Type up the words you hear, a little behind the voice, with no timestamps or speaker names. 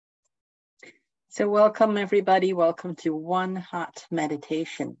So welcome everybody, welcome to One Heart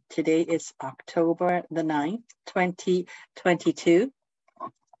Meditation. Today is October the 9th, 2022.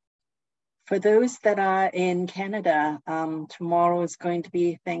 For those that are in Canada, tomorrow is going to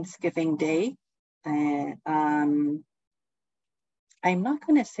be Thanksgiving Day. I'm not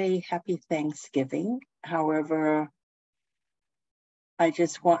going to say Happy Thanksgiving. However, I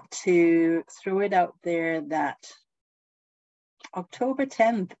just want to throw it out there that October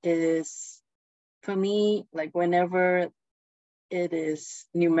 10th is, for me, like whenever it is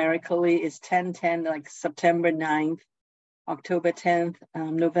numerically is 10/10, like September 9th, October 10th,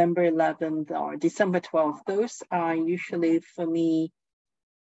 November 11th, or December 12th. Those are usually for me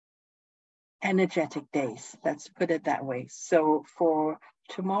energetic days. Let's put it that way. So for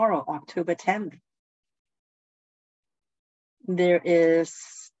tomorrow, October 10th, there is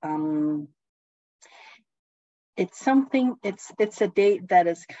it's a date that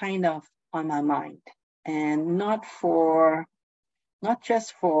is kind of on my mind, and not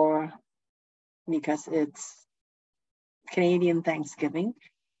just for because it's Canadian Thanksgiving,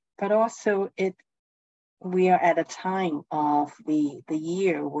 but also we are at a time of the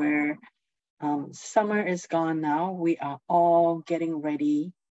year where summer is gone now. We are all getting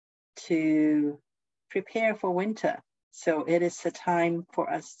ready to prepare for winter. So it is a time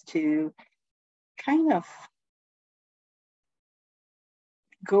for us to kind of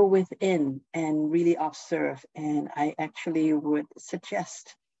go within and really observe. And I actually would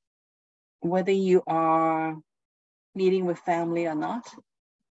suggest, whether you are meeting with family or not,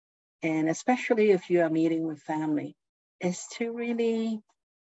 and especially if you are meeting with family, is to really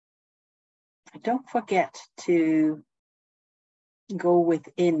don't forget to go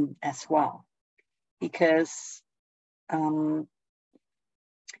within as well, because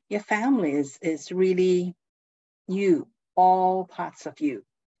your family is really you, all parts of you.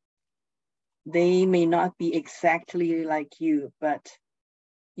 They may not be exactly like you, but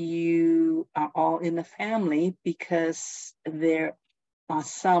you are all in the family because there are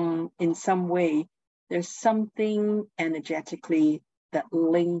in some way, there's something energetically that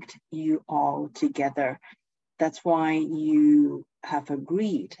linked you all together. That's why you have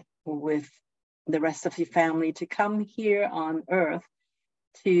agreed with the rest of your family to come here on Earth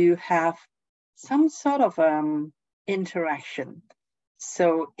to have some sort of interaction.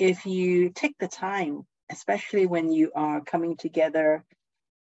 So if you take the time, especially when you are coming together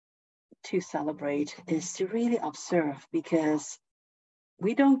to celebrate, is to really observe, because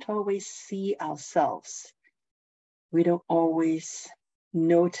we don't always see ourselves. We don't always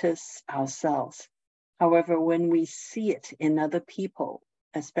notice ourselves. However, when we see it in other people,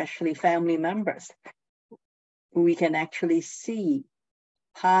 especially family members, we can actually see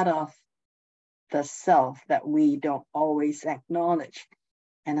part of the self that we don't always acknowledge.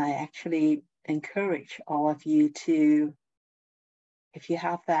 And I actually encourage all of you to, if you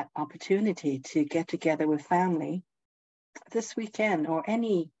have that opportunity to get together with family this weekend or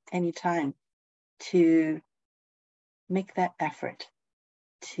any time, to make that effort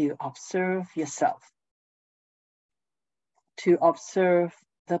to observe yourself, to observe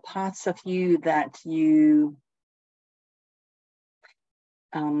the parts of you that you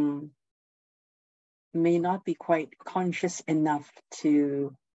may not be quite conscious enough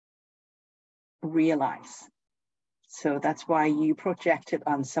to realize. So that's why you project it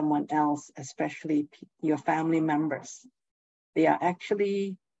on someone else, especially your family members. They are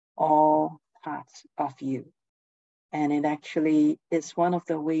actually all parts of you. And it actually is one of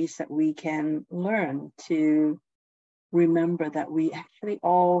the ways that we can learn to remember that we actually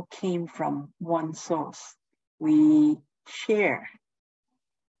all came from one source. We share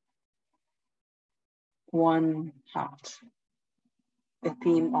one heart, the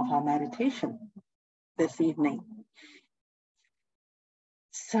theme of our meditation this evening.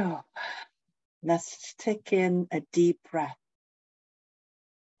 So let's take in a deep breath.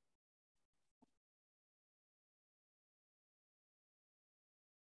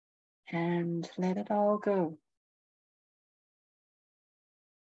 And let it all go.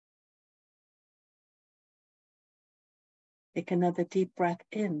 Take another deep breath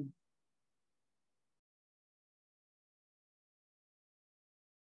in.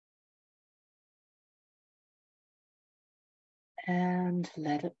 And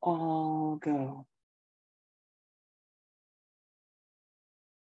let it all go.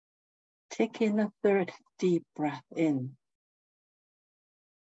 Take in a third deep breath in.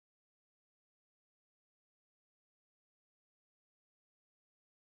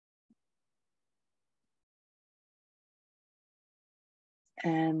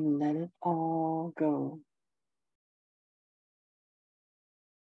 And let it all go.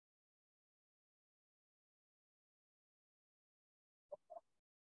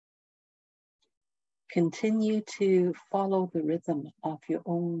 Continue to follow the rhythm of your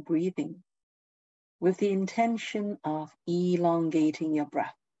own breathing with the intention of elongating your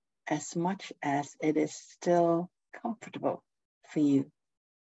breath as much as it is still comfortable for you.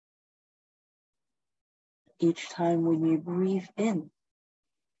 Each time when you breathe in,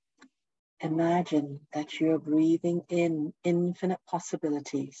 imagine that you're breathing in infinite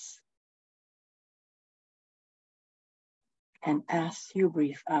possibilities. And as you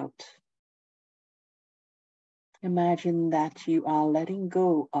breathe out, imagine that you are letting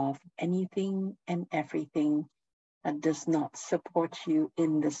go of anything and everything that does not support you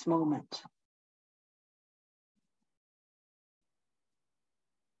in this moment.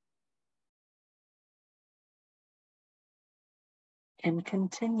 And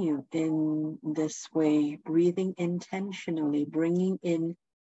continue in this way, breathing intentionally, bringing in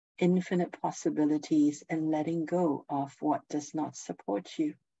infinite possibilities and letting go of what does not support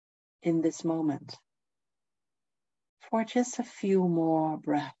you in this moment. For just a few more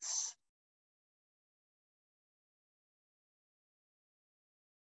breaths.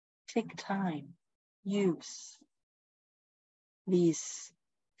 Take time, use these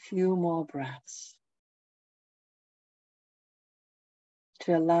few more breaths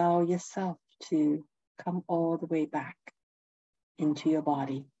to allow yourself to come all the way back into your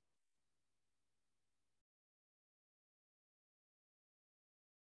body.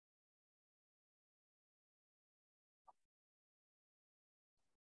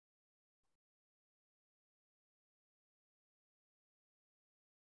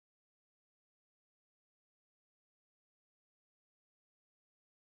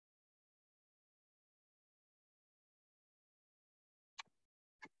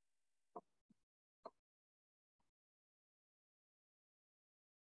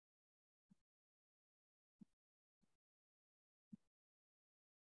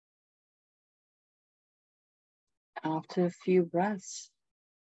 After a few breaths,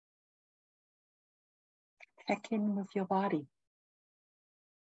 check in with your body.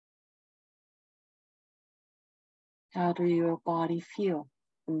 How do your body feel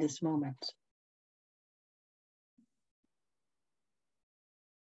in this moment?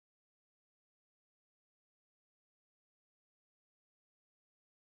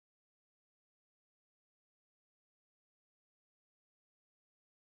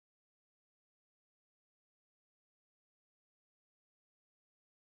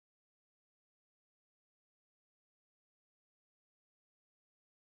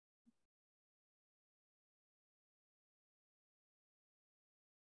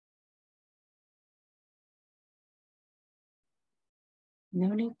 No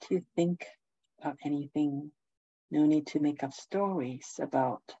need to think about anything. No need to make up stories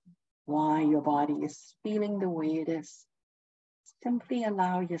about why your body is feeling the way it is. Simply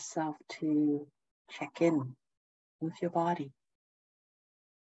allow yourself to check in with your body.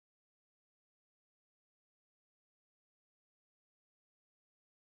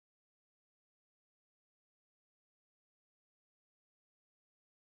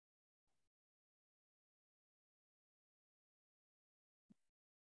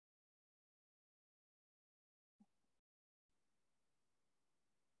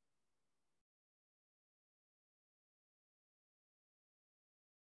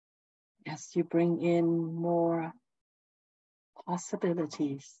 As you bring in more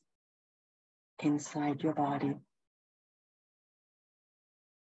possibilities inside your body.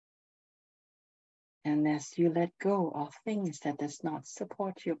 And as you let go of things that does not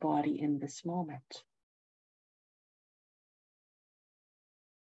support your body in this moment,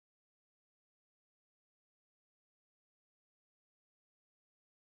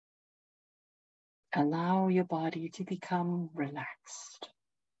 allow your body to become relaxed.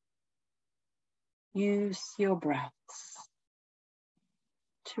 Use your breaths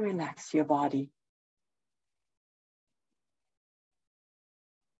to relax your body.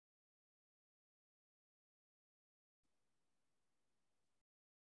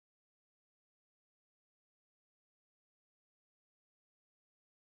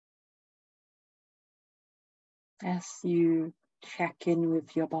 As you check in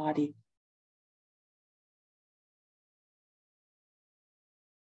with your body,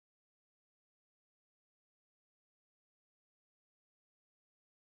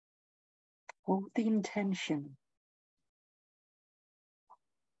 hold the intention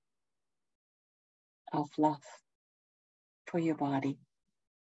of love for your body.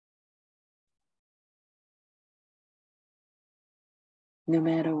 No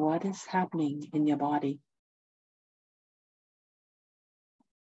matter what is happening in your body,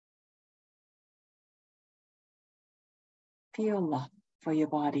 feel love for your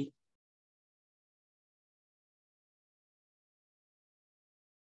body.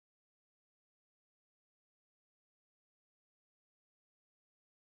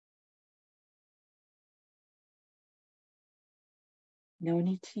 No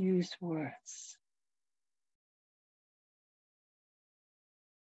need to use words.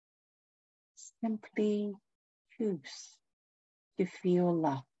 Simply choose to feel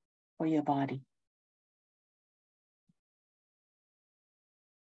love for your body.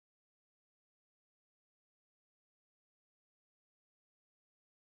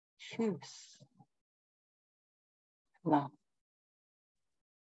 Choose love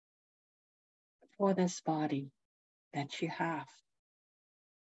for this body that you have,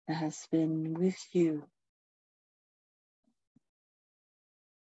 that has been with you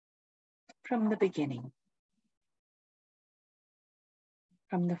from the beginning,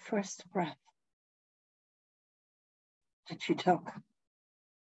 from the first breath that you took,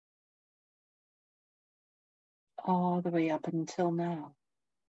 all the way up until now.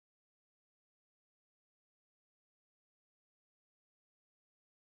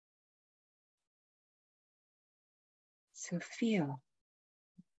 So feel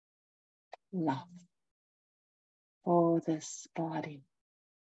love for this body.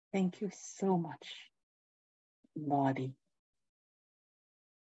 Thank you so much, body.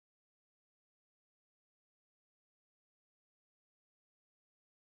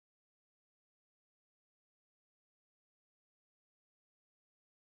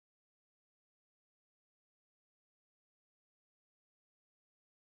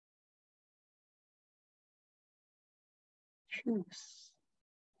 Choose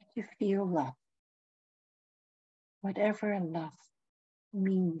to feel love, whatever love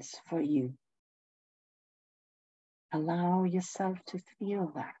means for you. Allow yourself to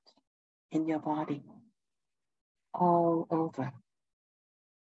feel that in your body, all over,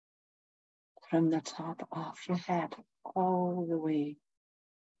 from the top of your head, all the way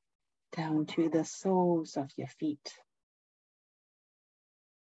down to the soles of your feet.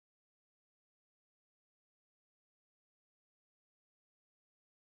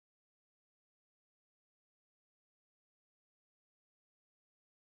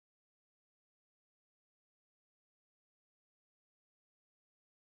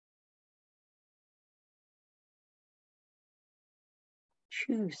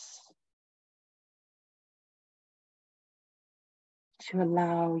 Choose to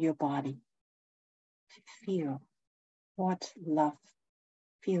allow your body to feel what love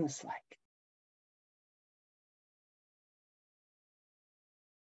feels like.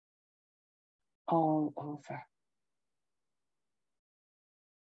 All over.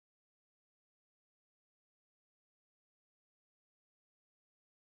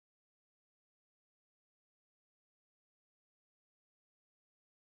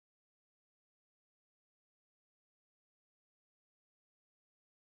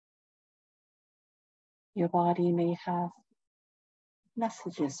 Your body may have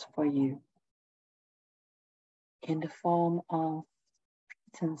messages for you in the form of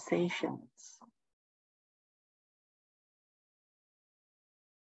sensations.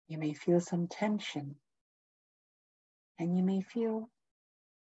 You may feel some tension, and you may feel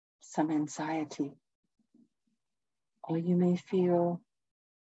some anxiety, or you may feel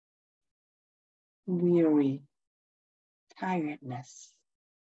weary, tiredness.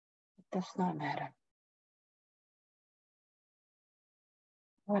 It does not matter.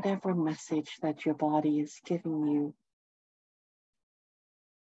 Whatever message that your body is giving you,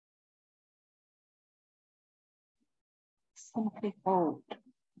 simply hold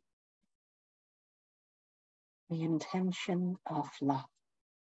the intention of love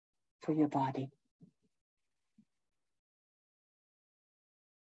for your body.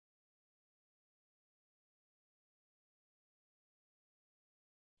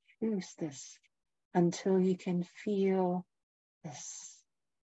 Choose this until you can feel this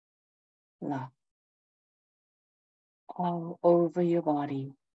love all over your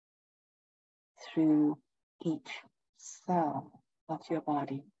body, through each cell of your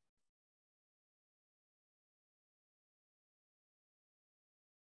body.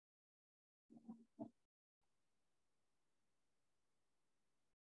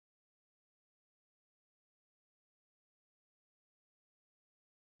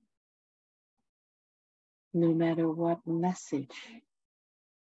 No matter what message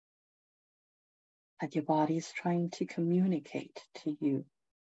that your body is trying to communicate to you,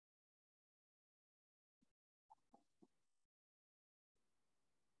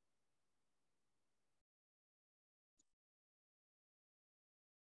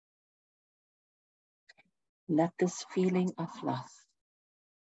 let this feeling of love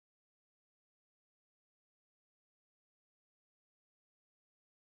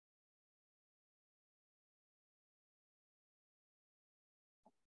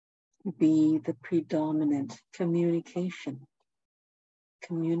be the predominant communication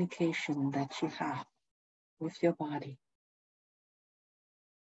communication that you have with your body.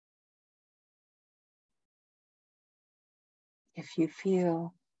 If you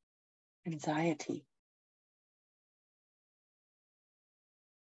feel anxiety,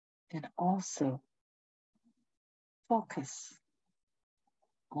 then also focus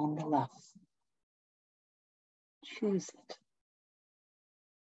on the love. Choose it.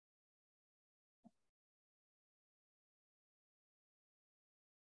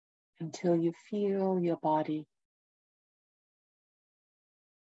 Until you feel your body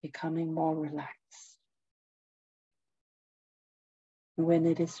becoming more relaxed. When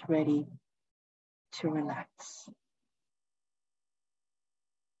it is ready to relax.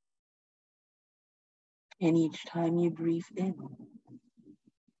 And each time you breathe in,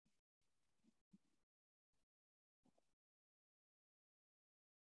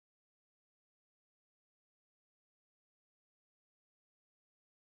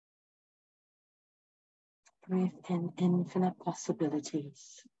 breathe in infinite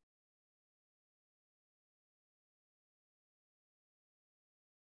possibilities.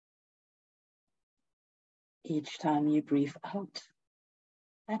 Each time you breathe out,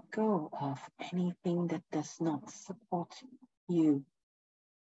 let go of anything that does not support you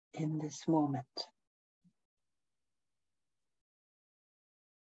in this moment.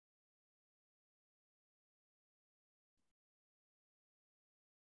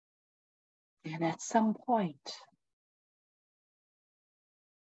 And at some point,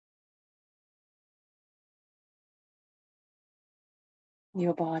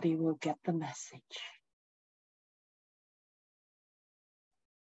 your body will get the message.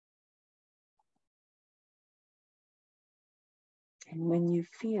 And when you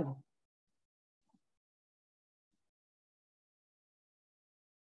feel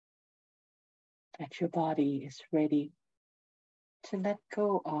that your body is ready to let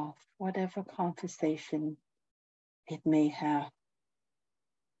go of whatever conversation it may have,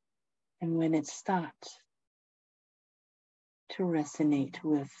 and when it starts to resonate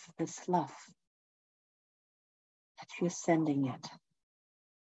with this love that you're sending it,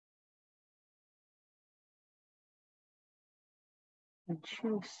 and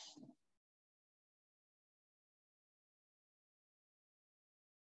choose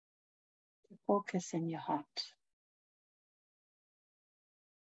to focus in your heart.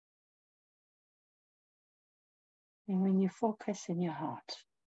 And when you focus in your heart,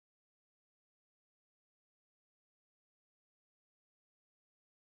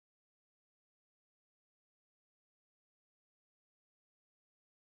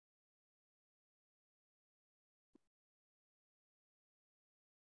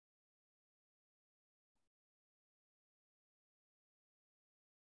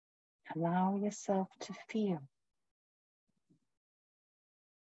 allow yourself to feel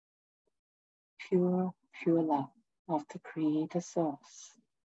pure, pure love of the Creator Source.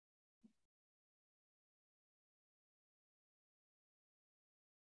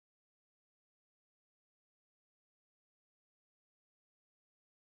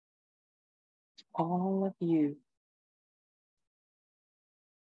 All of you,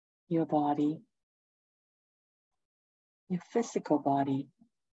 your body, your physical body,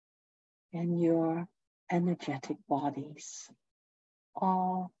 and your energetic bodies,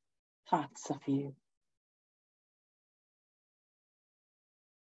 all parts of you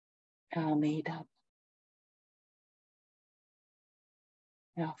are made up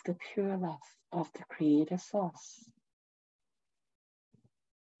of the pure love of the Creator Source.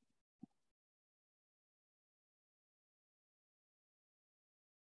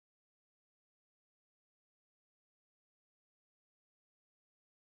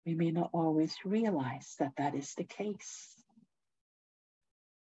 We may not always realize that that is the case.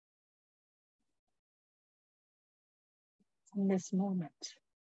 In this moment,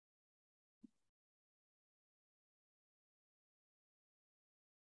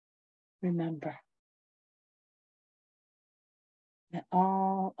 remember that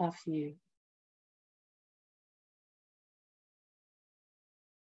all of you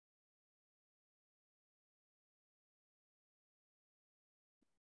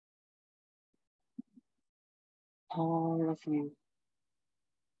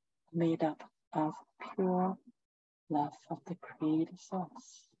made up of pure love of the Creator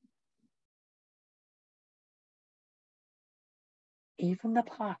Source. Even the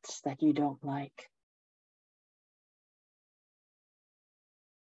parts that you don't like,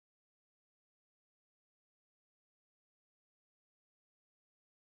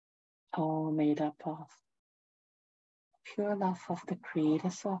 all made up of pure love of the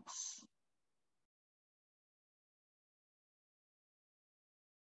Creator Source.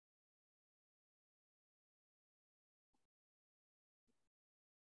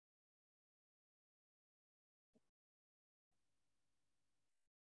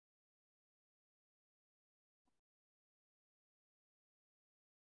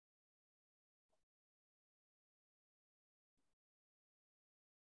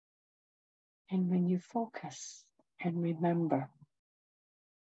 And when you focus and remember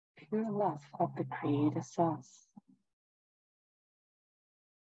pure love of the Creator Source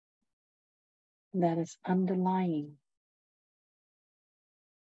that is underlying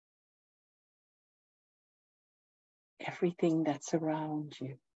everything that's around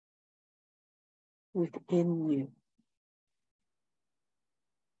you, within you,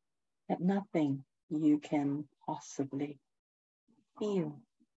 that nothing you can possibly feel,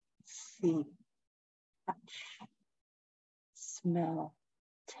 see, touch, smell,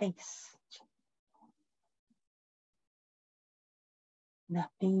 taste,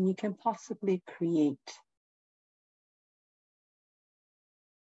 nothing you can possibly create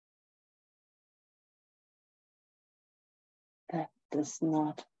that does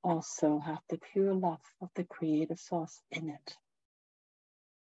not also have the pure love of the Creator Source in it.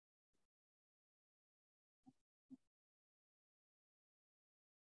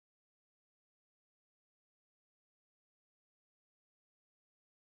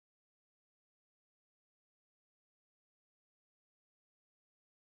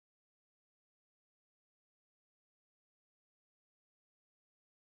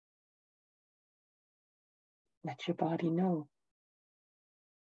 Let your body know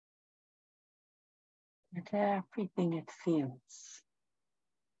that everything it feels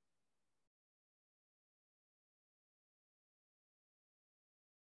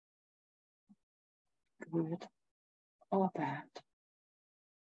good or bad,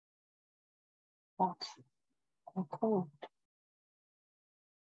 hot or cold,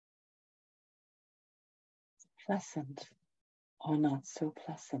 pleasant or not so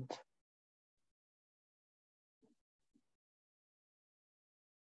pleasant.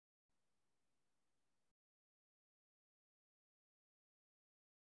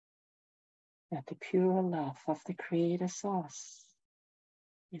 That the pure love of the Creator Source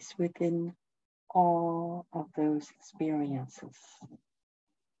is within all of those experiences.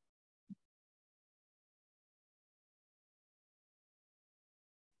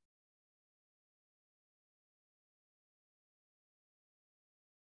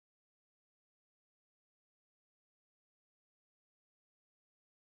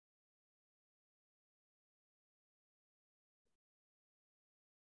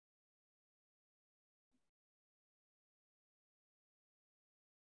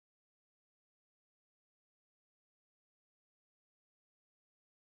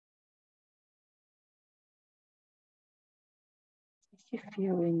 As you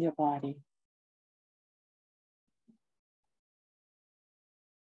feel in your body,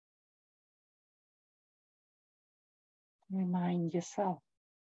 remind yourself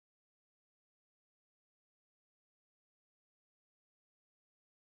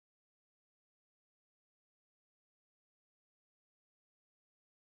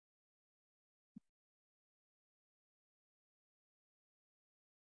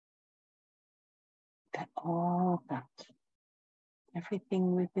that all of that,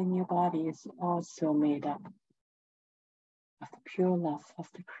 everything within your body is also made up of the pure love of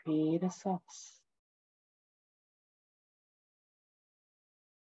the Creator Source.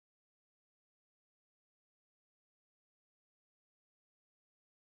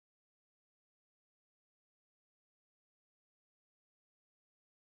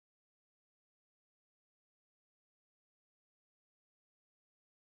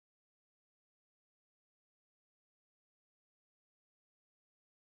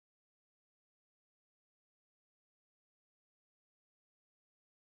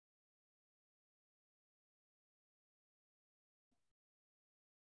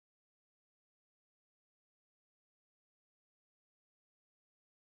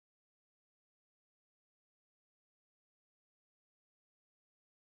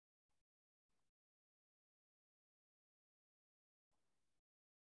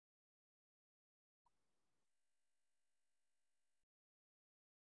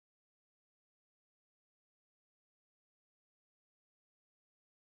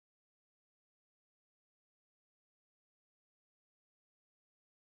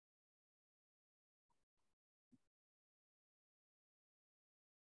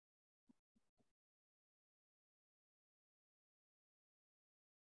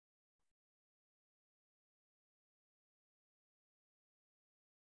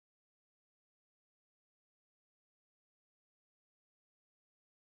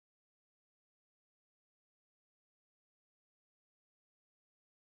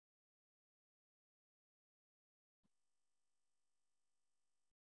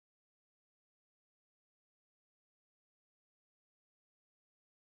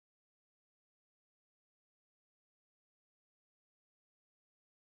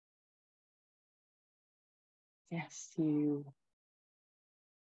 as you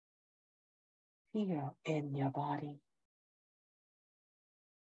feel in your body.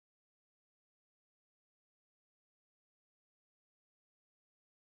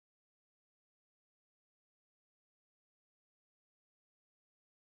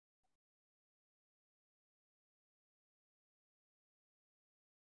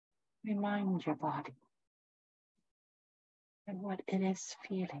 Remind your body that what it is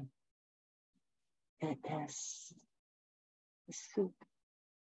feeling, it is the soup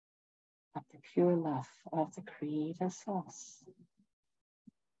of the pure love of the Creator Source.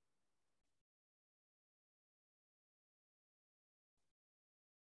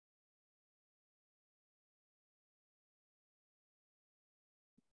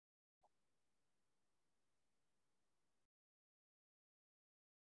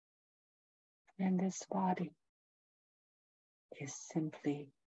 And this body is simply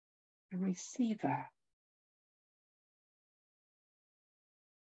a receiver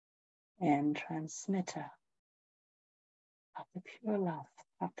and transmitter of the pure love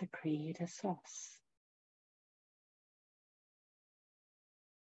of the Creator Source.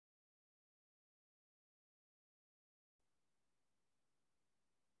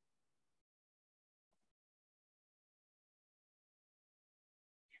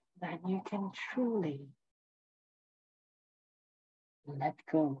 Then you can truly let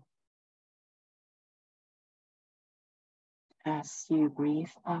go as you breathe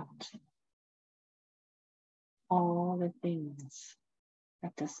out all the things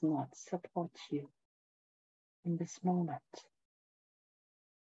that does not support you in this moment.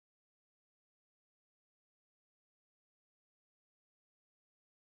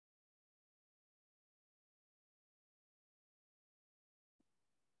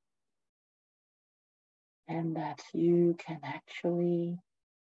 And that you can actually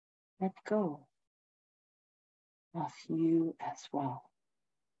let go of you as well.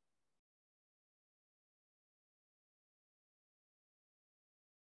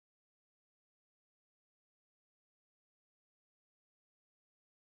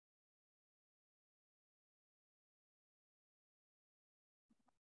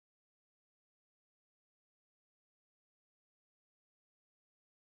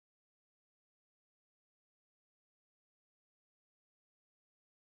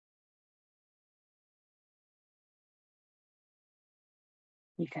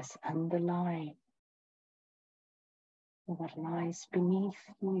 Because underlying what lies beneath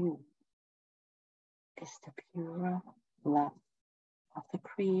you is the pure love of the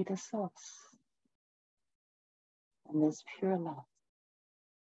Creator Source. And this pure love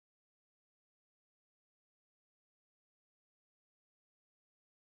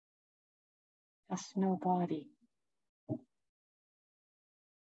has no body,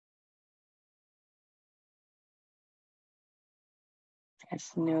 has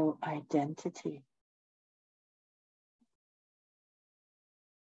no identity.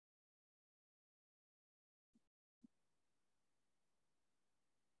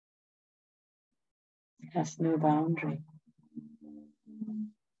 It has no boundary.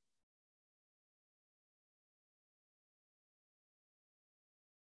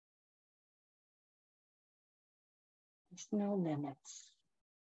 There's no limits.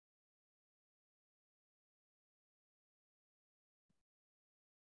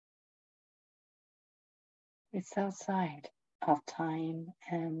 It's outside of time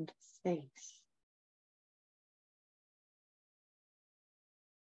and space.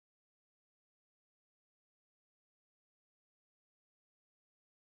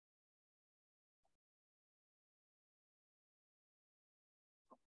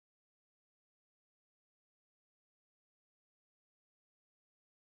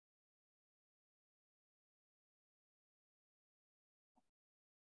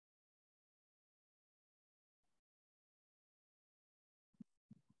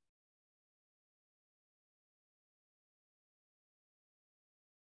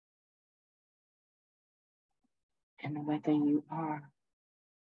 And whether you are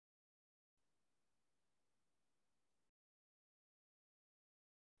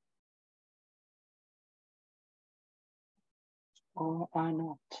or are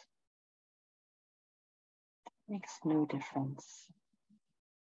not, makes no difference.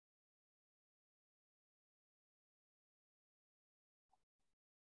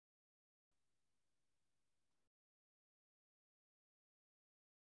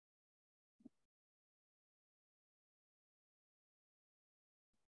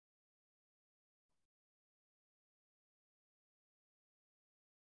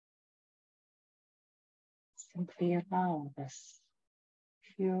 Simply allow this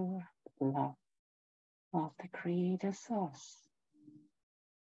pure love of the Creator Source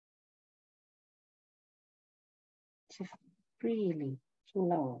to freely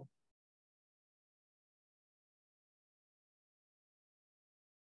flow.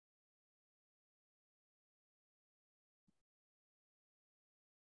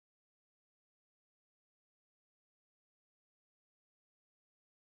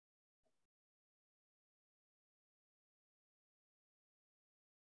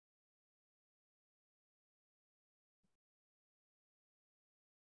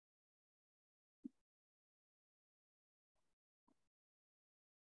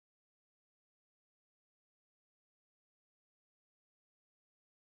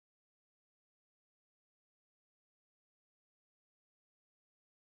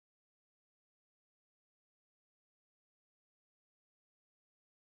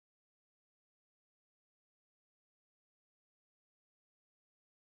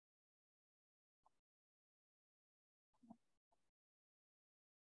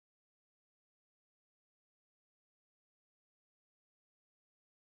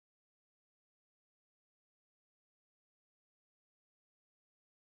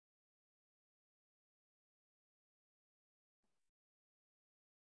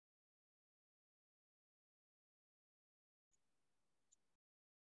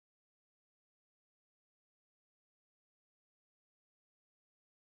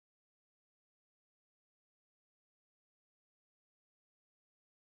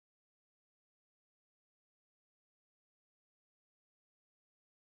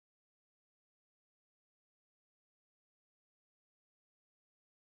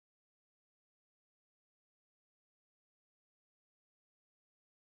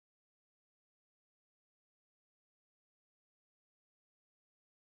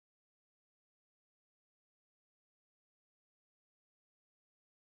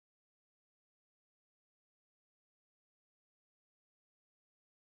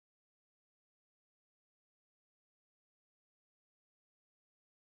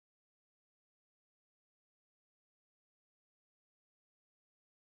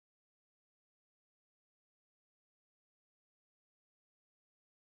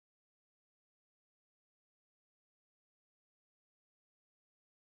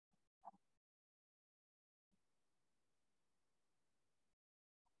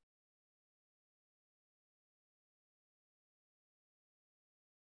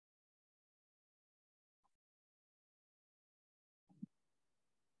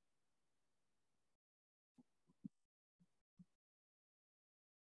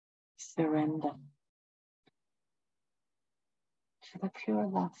 Surrender to the pure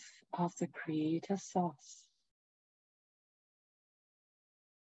love of the Creator Source.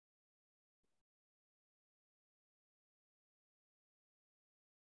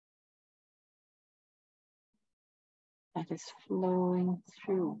 That is flowing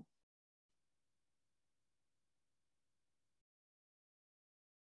through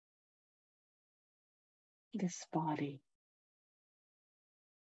this body,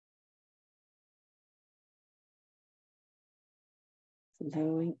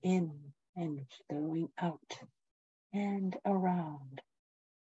 flowing in and flowing out and around.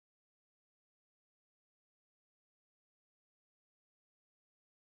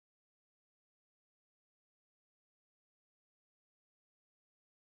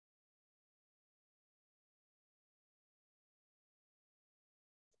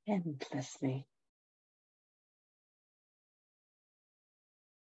 Endlessly.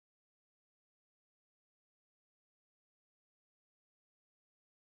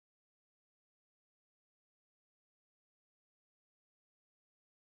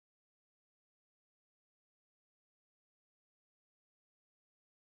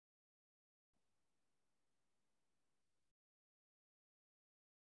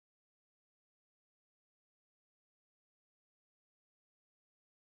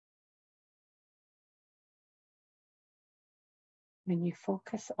 When you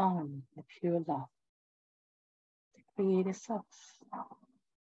focus on the pure love, the Creator Source,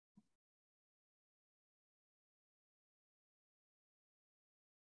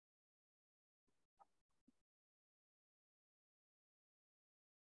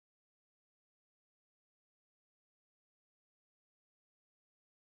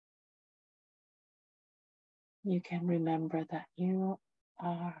 you can remember that you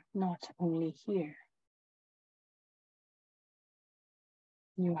are not only here,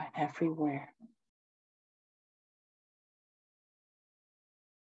 you are everywhere.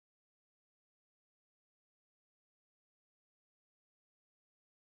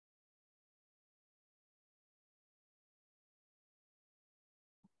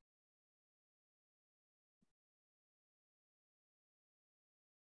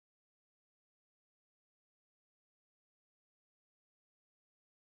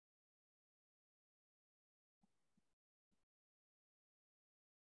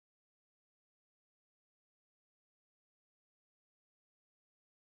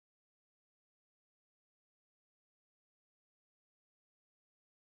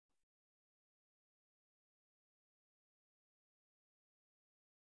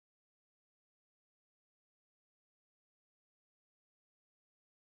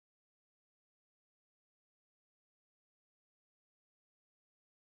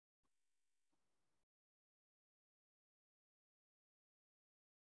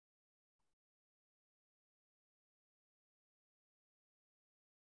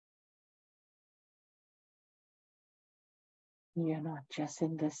 You're not just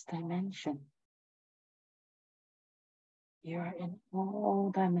in this dimension. You're in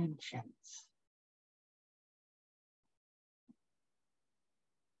all dimensions.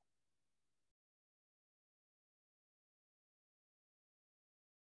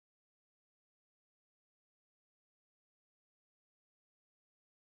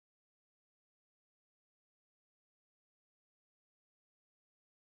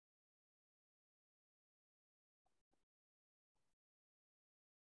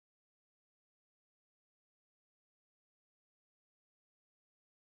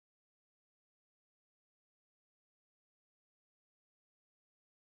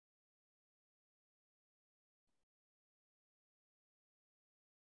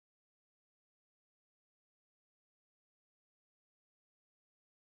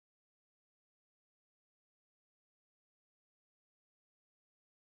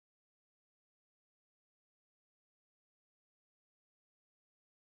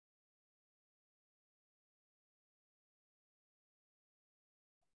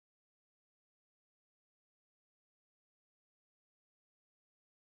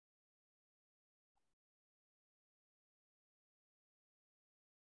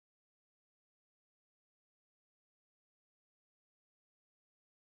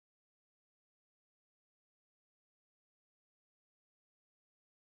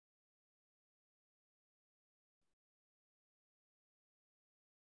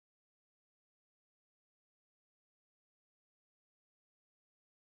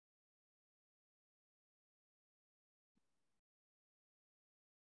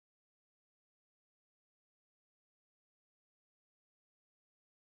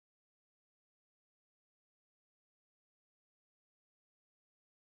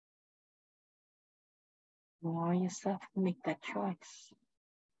 Allow yourself to make that choice.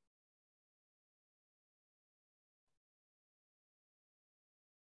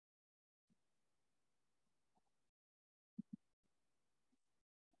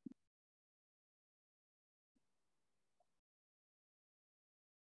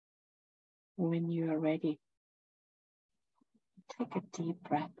 When you are ready, take a deep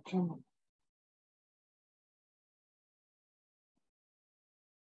breath in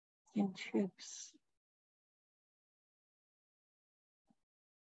and choose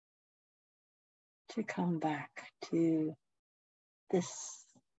to come back to this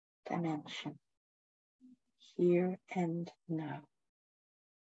dimension, here and now.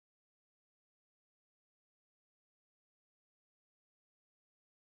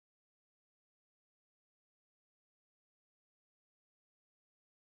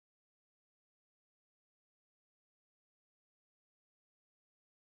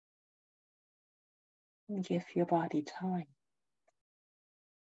 And give your body time.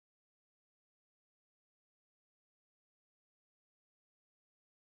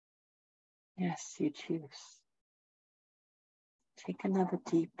 Yes, you choose. Take another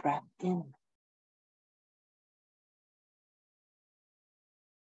deep breath in.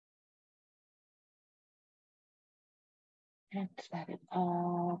 And let it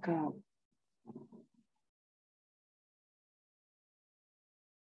all go.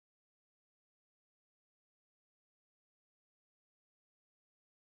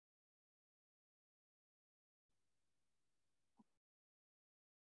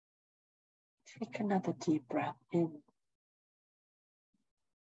 Take another deep breath in.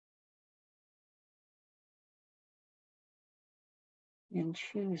 And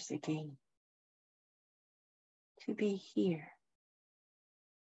choose again to be here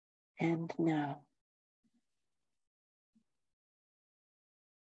and now.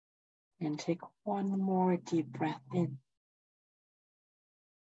 And take one more deep breath in.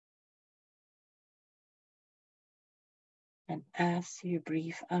 And as you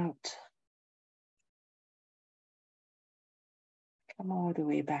breathe out, come all the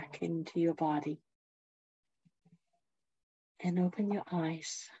way back into your body and open your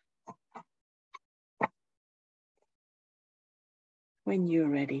eyes. When you're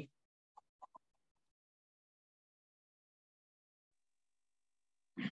ready,